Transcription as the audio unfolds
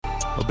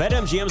Well,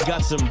 BetMGM's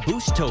got some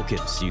boost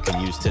tokens you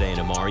can use today and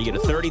tomorrow. You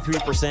get a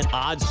 33%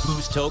 odds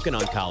boost token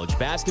on college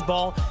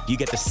basketball. You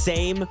get the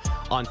same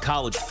on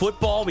college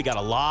football. We got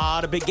a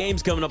lot of big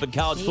games coming up in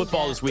college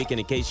football this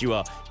weekend in case you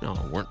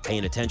weren't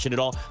paying attention at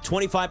all.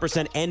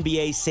 25%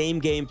 NBA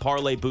same-game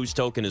parlay boost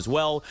token as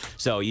well.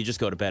 So you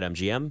just go to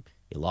BetMGM,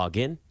 you log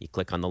in, you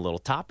click on the little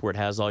top where it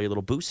has all your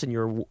little boosts and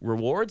your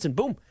rewards, and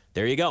boom.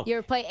 There you go. You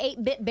ever play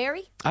 8-Bit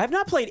Berry? I have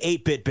not played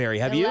 8-Bit Berry.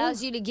 Have you? It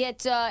allows you to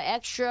get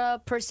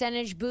extra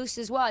percentage boosts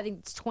as well. I think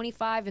it's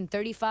 25 and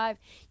 35.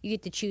 You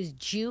get to choose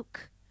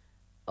Juke.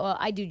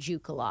 I do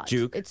Juke a lot.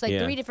 Juke? It's like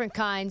 3 different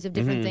kinds of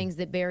different things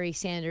that Barry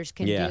Sanders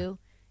can do.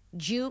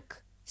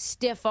 Juke,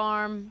 Stiff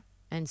Arm,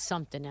 and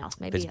something else.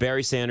 Maybe if it's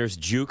Barry Sanders,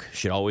 Juke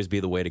should always be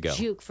the way to go.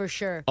 Juke for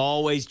sure.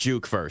 Always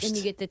Juke first. And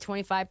you get the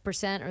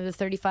 25% or the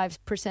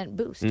 35%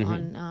 boost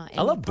on any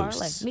I love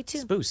parlay. boosts. Me too.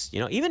 It's boosts. You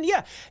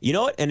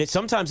know what? And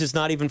sometimes it's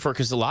not even for,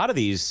 because a lot of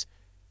these,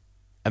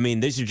 I mean,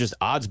 these are just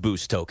odds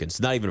boost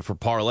tokens, not even for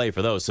parlay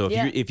for those. So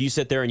if you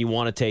sit there and you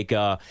want to take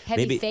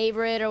heavy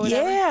favorite or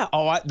whatever.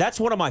 Yeah.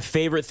 That's one of my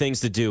favorite things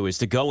to do is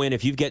to go in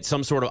if you get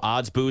some sort of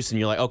odds boost and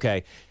you're like,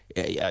 okay,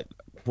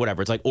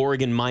 whatever. It's like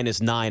Oregon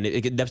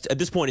 -9. At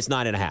this point, it's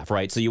 9.5,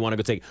 right? So you want to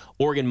go take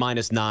Oregon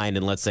 -9,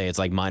 and let's say it's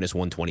like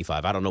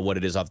 -125. I don't know what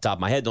it is off the top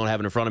of my head. Don't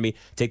have it in front of me.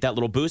 Take that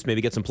little boost, maybe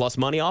get some plus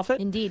money off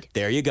it. Indeed.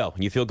 There you go.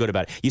 And you feel good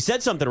about it. You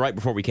said something right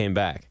before we came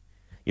back.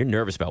 You're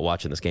nervous about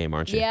watching this game,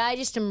 aren't you? Yeah, I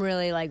just am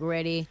really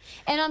ready.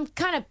 And I'm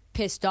kind of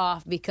pissed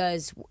off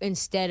because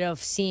instead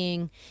of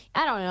seeing,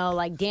 I don't know,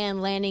 like Dan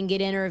Lanning get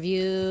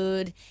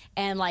interviewed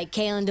and like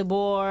Kalen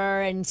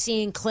DeBoer and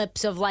seeing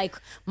clips of like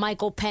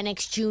Michael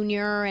Penix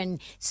Jr.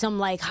 and some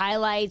like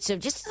highlights of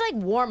just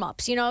like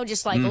warm-ups,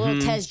 just like a little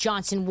Tez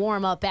Johnson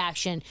warm-up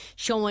action,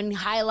 showing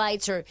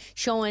highlights or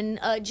showing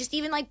just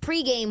even like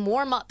pregame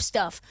warm-up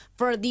stuff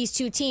for these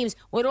two teams.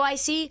 What do I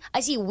see?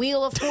 I see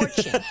Wheel of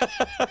Fortune.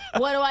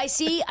 What do I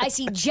see? I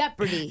see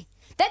Jeopardy.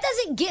 That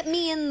doesn't get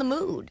me in the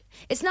mood.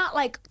 It's not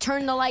like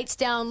turn the lights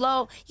down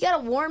low. You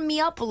got to warm me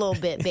up a little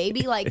bit,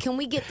 baby. Like, can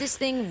we get this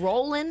thing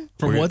rolling?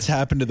 From what's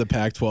happened to the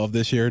Pac-12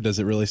 this year, does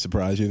it really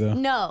surprise you, though?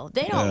 No,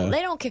 they don't.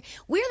 They don't care.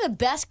 We're the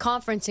best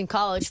conference in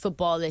college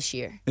football this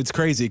year. It's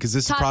crazy because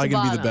this is probably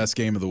going to be the best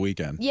game of the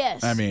weekend.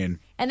 Yes. I mean,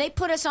 and they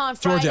put us on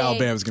Friday. Georgia,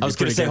 Alabama's going to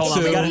be pretty good. Hold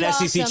on, we got an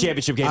awesome. SEC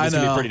championship game that's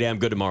going to be pretty damn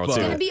good tomorrow, too. It's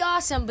going to be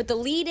awesome, but the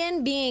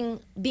lead-in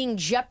being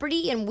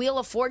Jeopardy and Wheel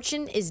of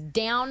Fortune is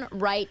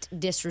downright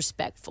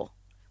disrespectful.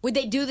 Would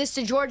they do this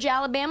to Georgia,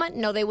 Alabama?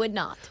 No, they would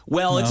not.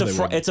 Well, it's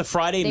a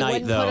Friday night, though. They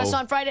wouldn't put us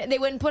on Friday. They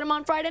wouldn't put them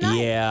on Friday night.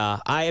 Yeah,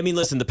 I mean,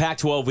 listen, the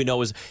Pac-12 we know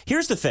is.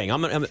 Here's the thing. They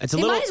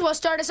might as well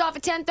start us off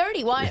at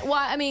 10:30. Why?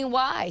 I mean,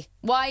 why?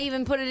 Why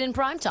even put it in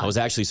prime time? I was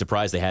actually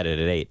surprised they had it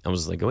at 8. I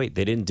was like, wait,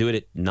 they didn't do it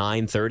at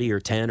 9:30 or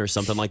 10 or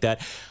something like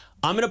that.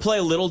 I'm going to play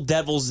a little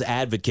devil's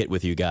advocate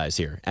with you guys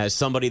here, as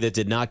somebody that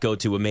did not go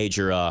to a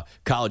major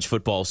college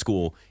football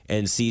school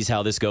and sees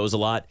how this goes a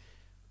lot.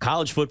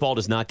 College football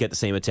does not get the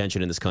same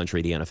attention in this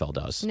country the NFL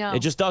does. No. It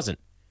just doesn't.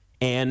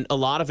 And a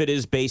lot of it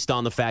is based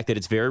on the fact that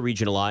it's very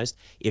regionalized.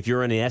 If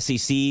you're in an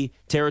SEC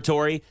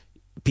territory,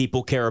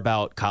 people care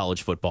about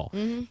college football.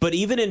 Mm-hmm. But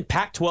even in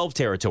Pac-12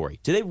 territory,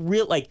 do they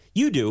really, like,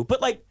 you do,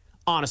 but like,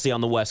 honestly, on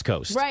the West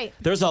Coast. Right.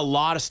 There's a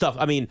lot of stuff.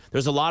 I mean,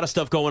 there's a lot of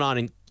stuff going on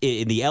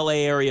in the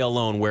LA area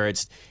alone where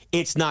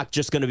it's not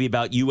just going to be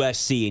about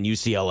USC and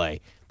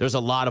UCLA. There's a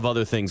lot of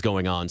other things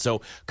going on.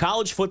 So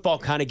college football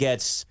kind of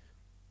gets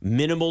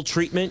minimal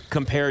treatment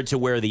compared to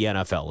where the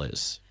NFL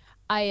is.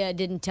 I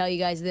didn't tell you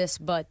guys this,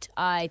 but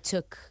I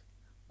took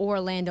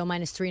Orlando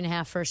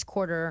 -3.5 first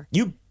quarter.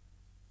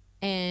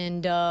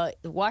 And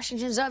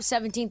Washington's up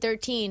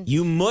 17-13.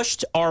 You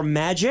mushed our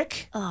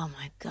Magic? Oh,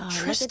 my God.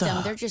 Trista, look at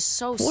them. They're just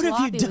so what sloppy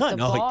have you done? with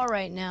the ball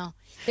right now.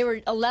 They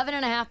were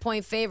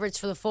 11.5-point favorites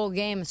for the full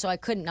game, so I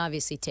couldn't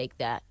obviously take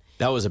that.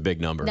 That was a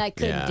big number. I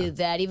couldn't do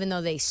that, even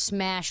though they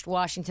smashed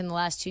Washington the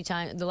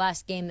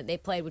last game that they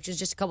played, which was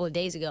just a couple of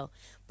days ago.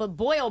 But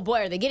boy, oh boy,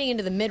 are they getting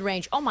into the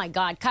mid-range. Oh, my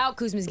God. Kyle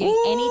Kuzma's getting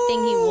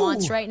anything he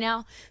wants right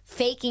now,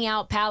 faking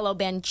out Paolo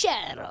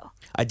Banchero.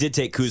 I did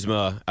take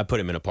Kuzma. I put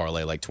him in a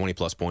parlay, like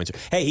 20-plus points.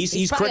 Hey,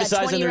 he's probably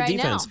criticizing their right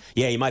defense. now.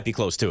 Yeah, he might be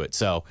close to it.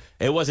 So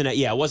it wasn't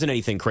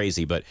anything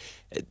crazy. But,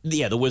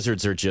 yeah, the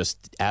Wizards are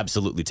just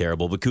absolutely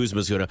terrible. But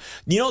Kuzma's going to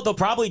 – they'll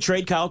probably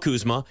trade Kyle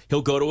Kuzma.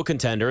 He'll go to a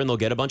contender, and they'll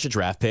get a bunch of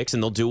draft picks,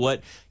 and they'll do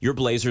what your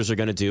Blazers are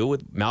going to do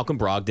with Malcolm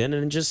Brogdon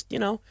and just,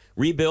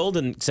 rebuild.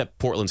 And except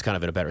Portland's kind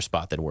of in a better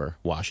spot than where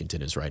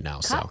Washington is right now.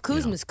 Kyle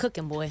Kuzma's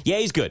cooking, boy. Yeah,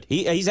 he's good.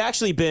 He's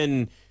actually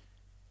been –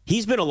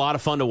 he's been a lot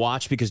of fun to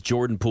watch because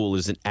Jordan Poole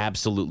is an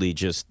absolutely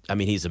just,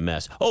 he's a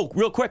mess. Oh,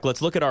 real quick,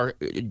 let's look at our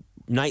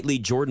nightly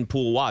Jordan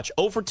Poole watch.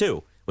 0 for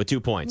 2 with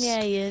 2 points.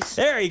 Yeah, he is.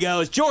 There he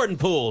goes. Jordan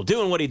Poole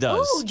doing what he does.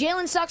 Ooh,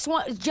 Jalen Suggs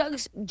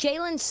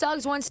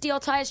 1 steal,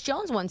 Tyus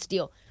Jones 1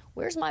 steal.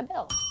 Where's my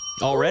bell?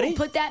 Already? Ooh,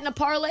 put that in a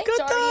parlay.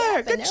 Good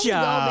there. Good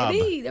job. We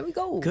go, baby. There we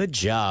go. Good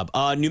job.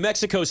 New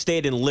Mexico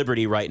State and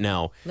Liberty right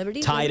now.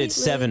 Tied at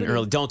 7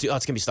 early. It's going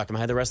to be stuck in my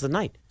head the rest of the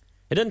night.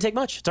 It doesn't take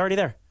much. It's already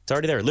there.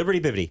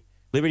 Liberty Bibbity.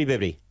 Liberty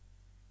Bibbity.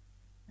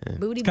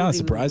 Booty, It's kind of booty,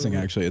 surprising,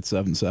 booty. actually, at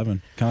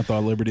 7-7. Kind of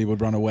thought Liberty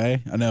would run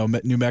away. I know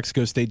New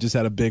Mexico State just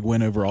had a big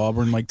win over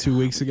Auburn like 2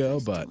 weeks ago,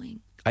 but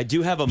I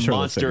do have a sure they'll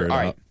monster. figure it All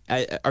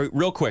right,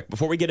 real quick,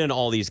 before we get into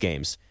all these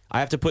games, I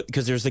have to put,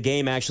 because there's a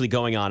game actually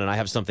going on, and I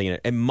have something in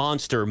it, a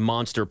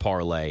monster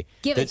parlay.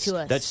 Give it to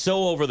us. That's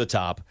so over the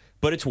top,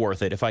 but it's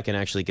worth it if I can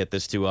actually get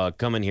this to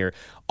come in here.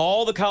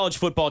 All the college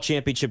football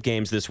championship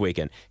games this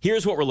weekend.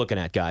 Here's what we're looking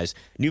at, guys.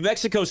 New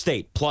Mexico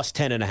State plus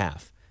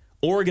 10.5.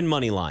 Oregon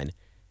money line.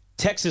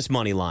 Texas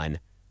money line.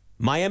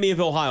 Miami of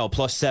Ohio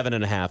plus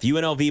 7.5.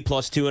 UNLV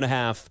plus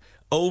 2.5.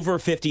 Over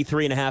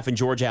 53.5 in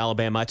Georgia,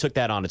 Alabama. I took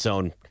that on its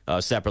own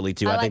separately,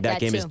 too. I think that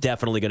game is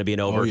definitely going to be an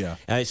over. Oh, yeah.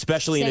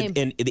 Especially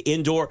in the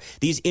indoor.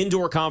 These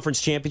indoor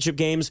conference championship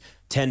games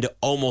tend to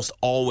almost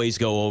always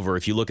go over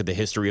if you look at the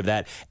history of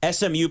that.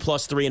 SMU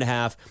plus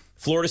 3.5.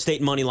 Florida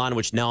State money line,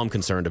 which now I'm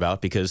concerned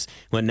about because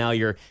when now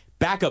your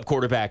backup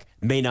quarterback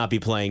may not be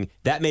playing,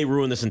 that may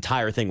ruin this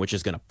entire thing, which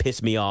is going to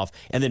piss me off.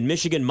 And then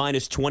Michigan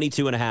minus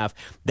 22.5.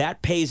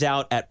 That pays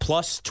out at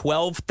plus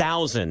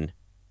 12,000.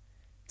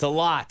 It's a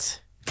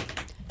lot.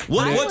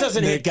 What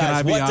doesn't hit,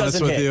 guys? What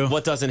doesn't hit?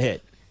 What doesn't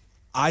hit?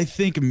 I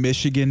think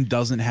Michigan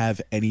doesn't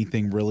have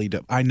anything really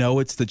to. I know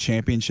it's the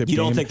championship game. You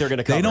don't think they're going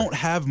to cover? They don't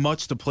have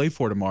much to play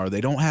for tomorrow. They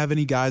don't have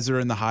any guys that are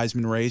in the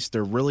Heisman race.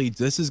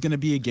 This is going to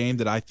be a game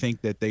that I think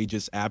that they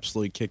just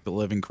absolutely kick the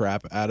living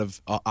crap out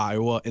of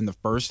Iowa in the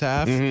first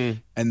half,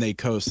 and they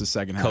coast the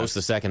second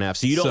half.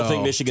 So you don't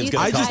think Michigan's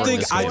going to cover?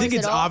 I think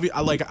it's obvious.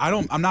 Like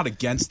I'm not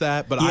against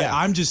that, but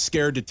I'm just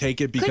scared to take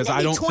it because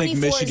I don't think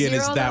Michigan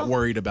is that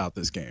worried about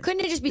this game.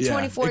 Couldn't it just be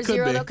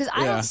 24-0 though? Because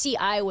I don't see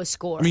Iowa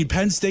score. I mean,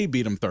 Penn State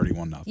beat them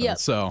 31-0. Yep.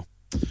 So,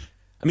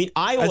 I mean,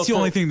 Iowa. That's the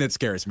only thing that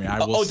scares me.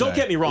 Don't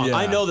get me wrong. Yeah.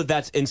 I know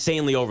that's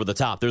insanely over the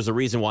top. There's a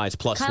reason why it's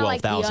plus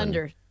 12,000. Kind of like the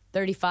under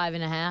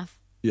 35.5.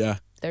 Yeah,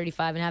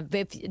 35.5.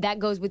 If that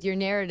goes with your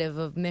narrative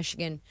of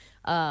Michigan,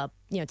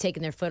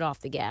 taking their foot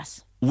off the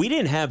gas. We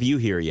didn't have you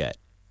here yet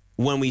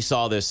when we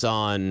saw this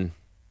on.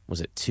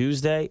 Was it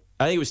Tuesday?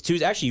 I think it was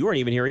Tuesday. Actually, you weren't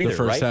even here either. The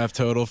first half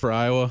total for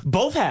Iowa.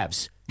 Both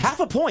halves. Half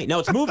a point. No,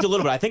 it's moved a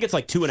little bit. I think it's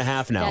like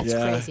 2.5 now. That's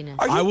craziness.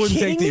 Are you I wouldn't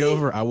kidding take the me?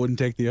 over. I wouldn't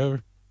take the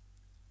over.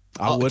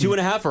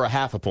 2.5 or a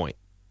half a point?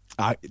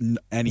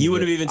 You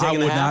would have even taken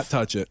the half? I would not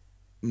touch it.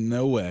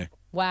 No way.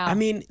 Wow. I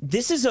mean,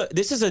 this is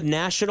a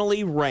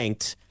nationally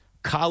ranked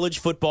college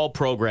football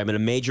program in a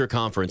major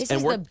conference. This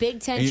is the Big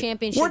Ten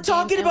championship. We're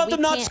talking game, about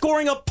them not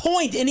scoring a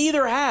point in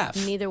either half.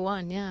 Neither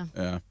one, yeah.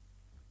 Yeah.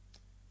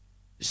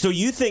 So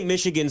you think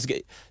Michigan's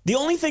the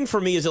only thing for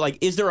me is like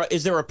is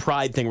there a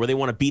pride thing where they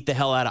want to beat the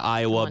hell out of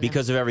Iowa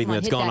because of everything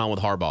that's going on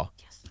with Harbaugh?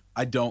 Yes.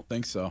 I don't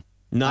think so.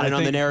 Not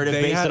on the narrative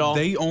base at all.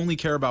 They only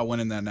care about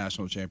winning that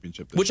national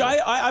championship. Which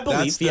I believe.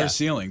 That's their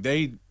ceiling.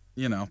 They,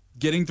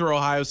 getting through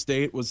Ohio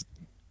State was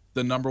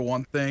the number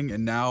one thing,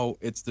 and now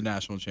it's the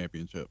national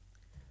championship.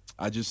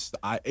 It's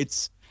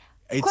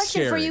Question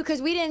scary. for you,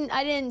 because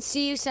I didn't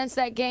see you since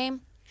that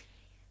game.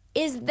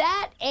 That's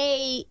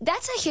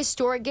a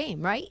historic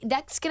game, right?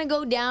 That's going to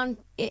go down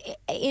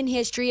in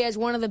history as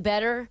one of the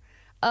better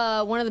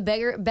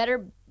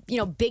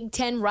Big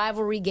Ten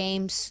rivalry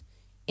games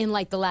in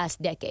like the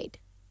last decade.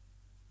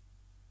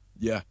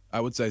 Yeah, I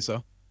would say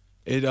so.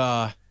 It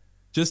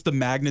just the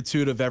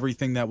magnitude of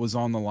everything that was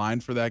on the line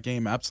for that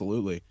game,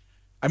 absolutely.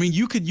 I mean,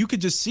 you could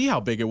just see how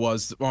big it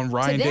was on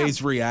Ryan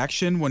Day's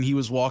reaction when he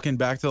was walking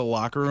back to the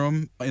locker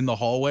room in the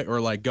hallway, or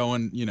like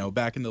going,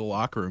 back into the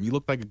locker room. He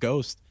looked like a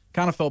ghost.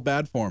 Kind of felt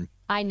bad for him.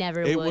 I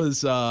never It would. was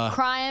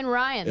Crying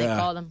Ryan, they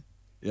called him.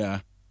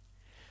 Yeah.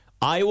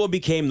 Iowa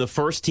became the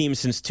first team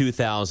since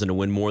 2000 to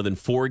win more than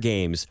 4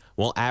 games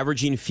while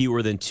averaging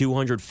fewer than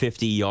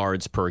 250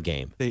 yards per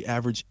game. They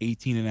averaged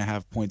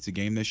 18.5 points a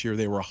game this year.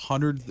 They were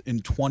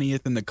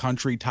 120th in the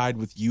country, tied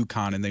with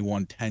UConn, and they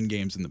won 10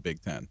 games in the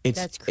Big Ten.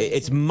 That's crazy.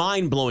 It's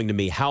mind-blowing to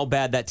me how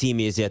bad that team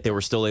is, yet they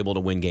were still able to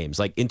win games.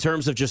 Like, in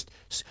terms of just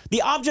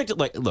the object,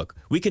 like, look,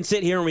 we can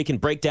sit here and we can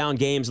break down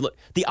games. Look,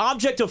 the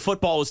object of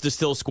football is to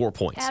still score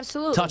points.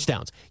 Absolutely.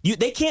 Touchdowns.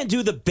 They can't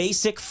do the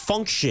basic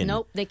function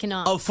Nope, they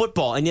cannot. of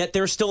football, and yet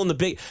they're still in the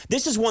big.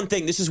 This is one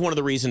thing. This is one of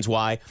the reasons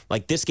why,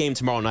 like this game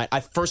tomorrow night.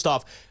 First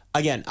off,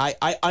 again,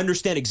 I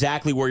understand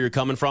exactly where you're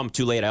coming from.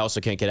 Too late. I also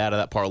can't get out of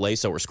that parlay,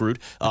 so we're screwed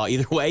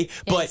either way.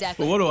 But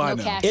exactly. what do I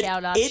know? Cash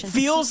out option. It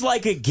feels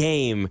like a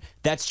game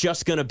that's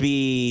just going to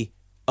be.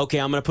 Okay,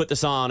 I'm going to put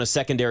this on a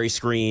secondary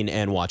screen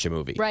and watch a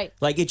movie. Right.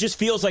 Like, it just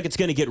feels like it's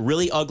going to get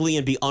really ugly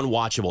and be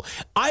unwatchable.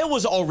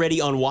 Iowa's already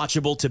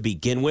unwatchable to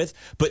begin with,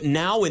 but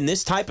now in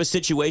this type of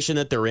situation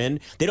that they're in,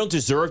 they don't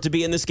deserve to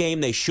be in this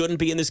game. They shouldn't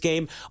be in this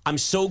game. I'm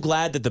so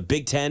glad that the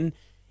Big Ten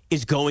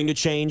is going to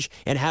change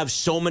and have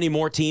so many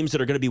more teams that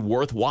are going to be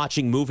worth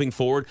watching moving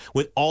forward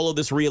with all of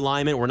this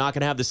realignment. We're not going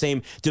to have the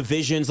same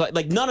divisions.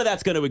 Like none of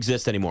that's going to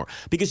exist anymore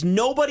because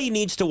nobody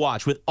needs to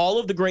watch with all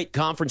of the great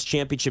conference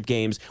championship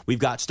games we've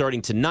got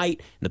starting tonight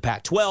in the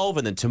Pac-12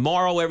 and then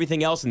tomorrow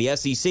everything else in the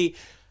SEC.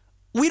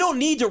 We don't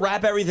need to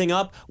wrap everything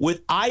up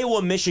with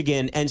Iowa,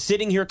 Michigan, and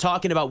sitting here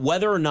talking about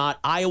whether or not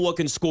Iowa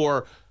can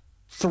score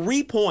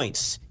 3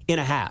 points in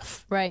a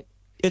half. Right.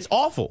 It's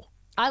awful.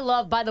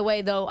 By the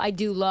way, though, I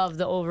do love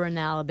the over in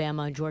the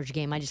Alabama-Georgia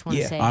game. I just want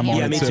to say. I'm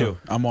on it me too.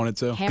 I'm on it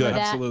too. Good.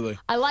 Absolutely.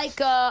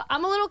 I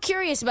I'm a little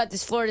curious about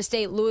this Florida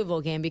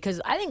State-Louisville game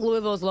because I think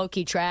Louisville is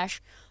low-key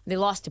trash. They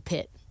lost to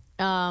Pitt.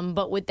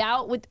 But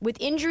with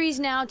injuries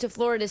now to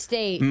Florida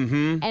State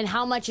and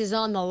how much is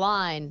on the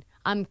line,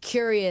 I'm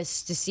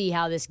curious to see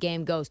how this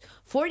game goes.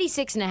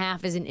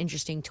 46.5 is an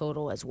interesting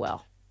total as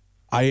well.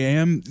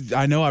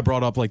 I know I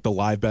brought up like the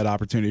live bet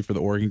opportunity for the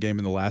Oregon game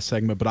in the last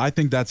segment, but I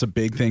think that's a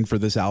big thing for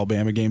this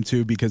Alabama game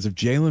too, because if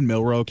Jalen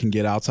Milroe can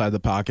get outside the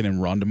pocket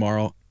and run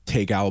tomorrow,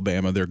 take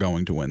Alabama, they're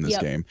going to win this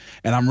game.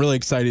 And I'm really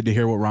excited to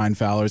hear what Ryan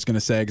Fowler is going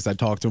to say because I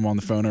talked to him on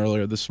the phone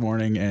earlier this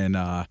morning, and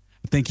I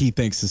think he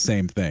thinks the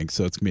same thing,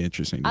 so it's going to be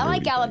interesting. I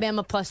like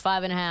Alabama plus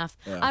 5.5.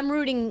 Yeah. I'm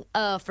rooting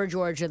for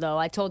Georgia, though.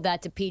 I told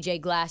that to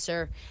PJ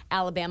Glasser,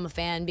 Alabama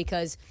fan,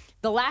 because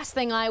the last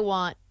thing I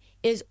want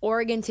is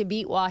Oregon to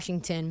beat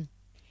Washington,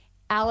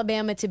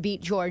 Alabama to beat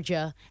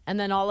Georgia, and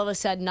then all of a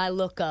sudden I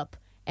look up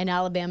and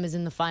Alabama's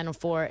in the Final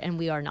Four and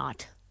we are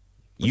not.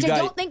 Which I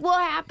don't think will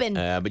happen,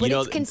 but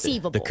it's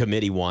conceivable. The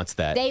committee wants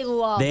that. They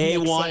want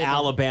Saban.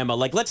 Alabama.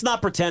 Like, let's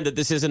not pretend that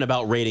this isn't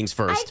about ratings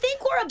first. I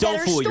think we're a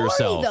better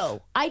story,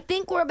 though. I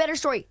think we're a better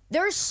story.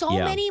 There are so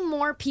many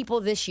more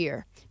people this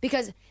year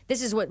because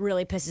this is what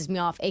really pisses me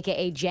off,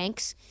 a.k.a.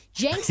 Jenks.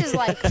 Jenks is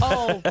like,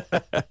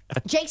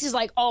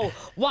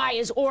 why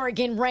is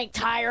Oregon ranked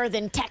higher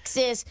than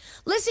Texas?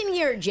 Listen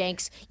here,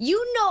 Jenks.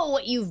 You know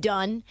what you've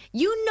done.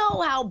 You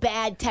know how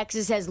bad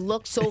Texas has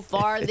looked so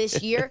far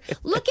this year.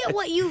 Look at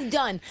what you've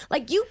done.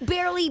 Like, you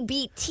barely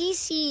beat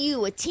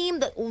TCU, a team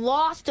that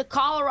lost to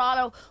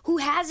Colorado, who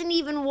hasn't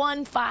even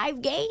won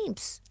 5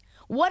 games.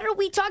 What are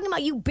we talking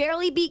about? You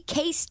barely beat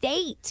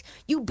K-State.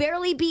 You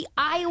barely beat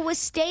Iowa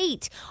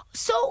State.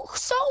 So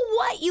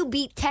what? You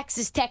beat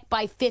Texas Tech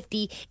by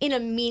 50 in a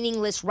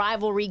meaningless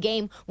rivalry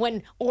game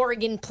when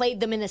Oregon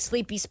played them in a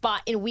sleepy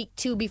spot in week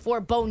 2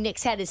 before Bo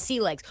Nix had his sea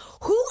legs.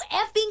 Who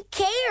effing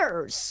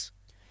cares?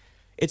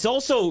 It's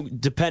also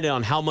dependent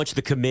on how much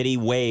the committee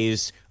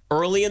weighs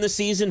early in the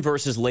season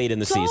versus late in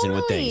the season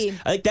with things.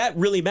 I think that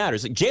really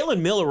matters. Like,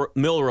 Jalen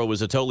Milroe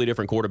was a totally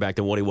different quarterback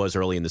than what he was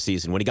early in the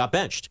season when he got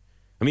benched.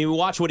 I mean, we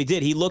watched what he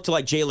did. He looked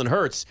like Jalen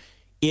Hurts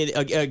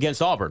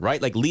against Auburn, right?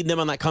 Like, leading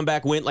them on that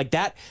comeback win. Like,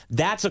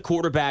 that's a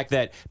quarterback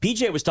that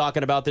PJ was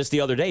talking about this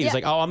the other day. He's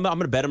like, I'm going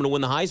to bet him to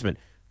win the Heisman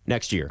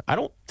next year. I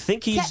don't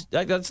think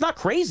that's not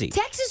crazy.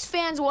 Texas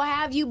fans will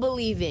have you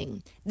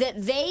believing that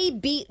they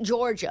beat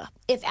Georgia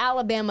if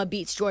Alabama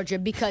beats Georgia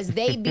because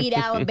they beat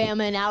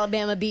Alabama and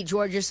Alabama beat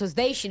Georgia, so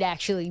they should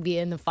actually be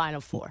in the Final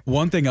Four.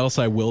 One thing else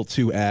I will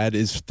to add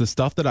is the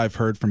stuff that I've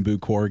heard from Boo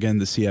Corrigan,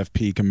 the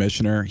CFP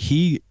commissioner.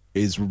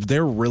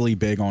 They're really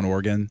big on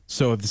Oregon.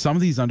 So if some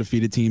of these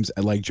undefeated teams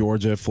like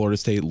Georgia, Florida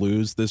State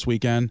lose this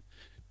weekend,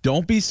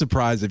 don't be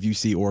surprised if you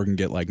see Oregon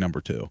get like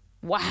number 2.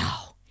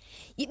 Wow.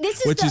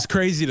 Which is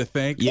crazy to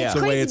think. Yeah.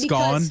 The way it's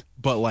gone,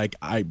 but like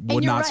I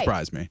would not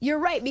surprise me. You're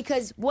right,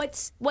 because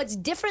what's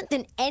different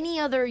than any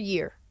other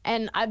year,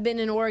 and I've been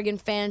an Oregon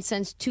fan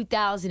since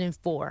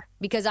 2004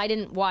 because I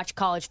didn't watch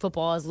college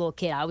football as a little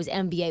kid. I was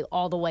NBA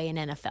all the way in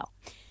NFL.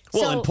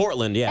 Well, in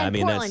Portland, yeah.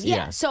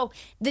 Portland. So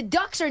the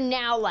Ducks are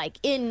now like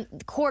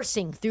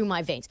coursing through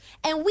my veins.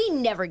 And we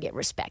never get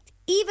respect.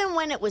 Even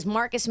when it was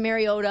Marcus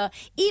Mariota,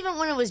 even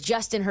when it was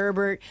Justin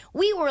Herbert,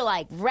 we were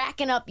like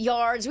racking up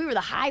yards. We were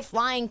the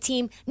high-flying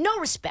team. No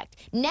respect.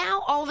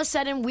 Now, all of a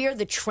sudden, we're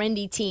the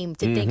trendy team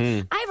to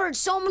think. I've heard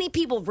so many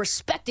people,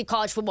 respected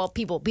college football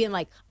people, being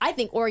like, I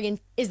think Oregon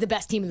is the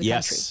best team in the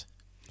country.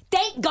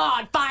 Thank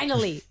God,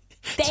 finally.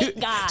 Thank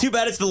God. Too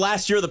bad it's the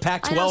last year of the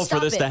Pac-12 for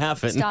this to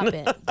happen. Stop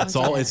it.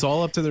 It's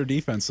all up to their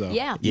defense, though.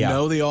 Yeah. You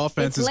know the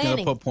offense is going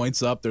to put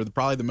points up. They're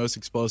probably the most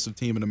explosive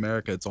team in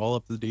America. It's all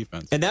up to the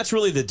defense. And that's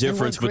really the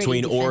difference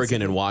between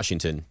Oregon and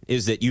Washington,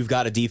 is that you've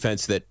got a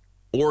defense that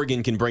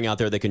Oregon can bring out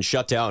there that can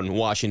shut down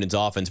Washington's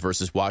offense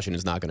versus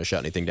Washington's not going to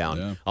shut anything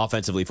down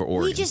offensively for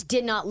Oregon. We just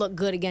did not look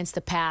good against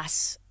the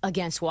pass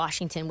against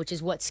Washington, which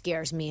is what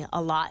scares me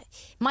a lot.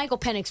 Michael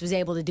Penix was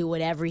able to do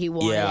whatever he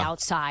wanted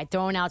outside,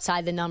 throwing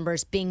outside the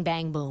numbers, bing,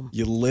 bang, boom.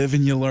 You live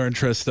and you learn,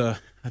 Trista.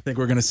 I think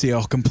we're going to see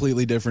a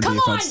completely different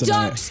defense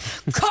tonight.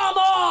 Ducks! Come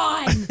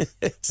on!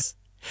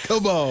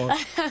 Come on.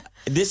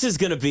 This is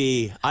going to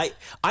be,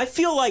 I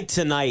feel like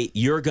tonight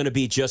you're going to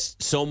be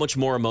just so much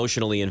more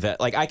emotionally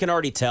invested. Like, I can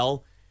already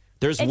tell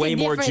there's way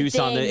more juice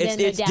on it.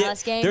 It's the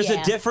Dallas game. There's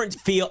a different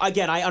feel.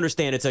 Again, I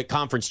understand it's a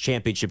conference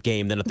championship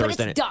game than a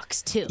Thursday night. But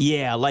it's Ducks, too.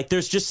 Yeah, like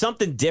there's just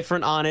something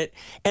different on it.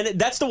 And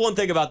that's the one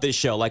thing about this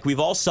show. Like, we've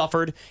all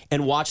suffered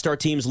and watched our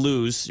teams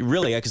lose,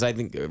 really, because I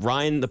think,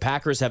 Ryan, the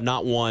Packers have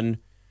not won.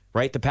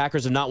 Right, the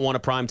Packers have not won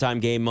a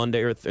primetime game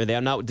Monday, or they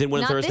have didn't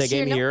win a Thursday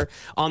game here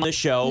on this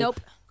show.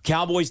 Nope.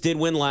 Cowboys did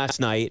win last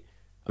night.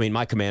 mean,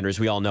 my Commanders,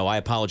 we all know I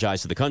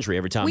apologize to the country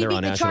every time they're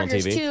on national TV. We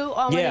beat the Chargers, too,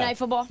 on Monday Night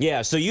Football.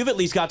 Yeah, so you've at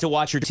least got to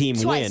watch your team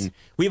win.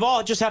 We've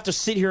all just have to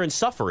sit here and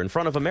suffer in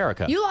front of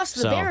America. You lost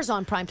to the Bears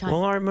on primetime.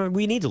 Well,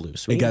 we need to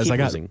lose. Hey, guys,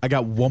 I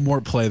got one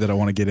more play that I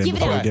want to get in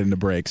before we get into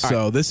break.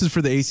 So this is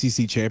for the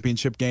ACC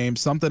championship game,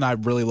 something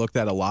I've really looked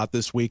at a lot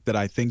this week that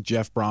I think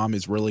Jeff Brom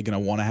is really going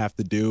to want to have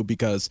to do,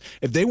 because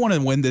if they want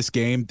to win this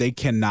game, they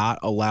cannot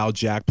allow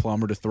Jack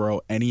Plummer to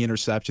throw any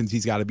interceptions.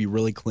 He's got to be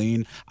really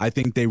clean. I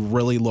think they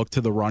really look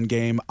to the run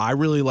game. I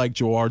really like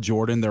Joar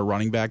Jordan, their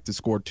running back, to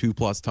score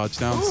 2+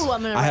 touchdowns. Ooh,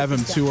 I have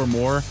him 2 or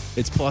more.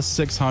 It's plus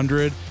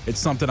 600. It's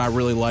something I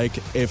really like.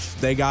 If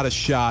they got a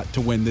shot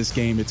to win this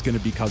game, it's going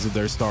to be because of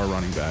their star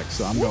running back.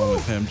 So I'm going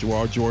with him.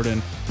 Joar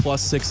Jordan,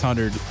 plus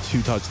 600,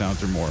 2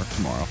 touchdowns or more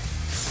tomorrow.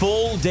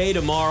 Full day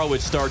tomorrow.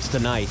 It starts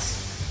tonight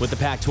with the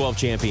Pac-12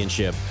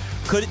 championship.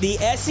 Could the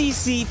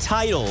SEC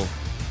title,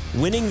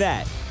 winning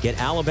that, get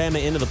Alabama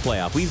into the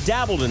playoff? We've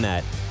dabbled in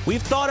that.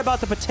 We've thought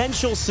about the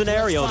potential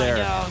scenario there.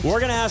 We're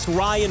going to ask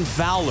Ryan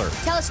Fowler.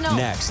 Tell us no.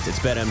 Next, it's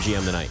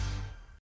BetMGM tonight.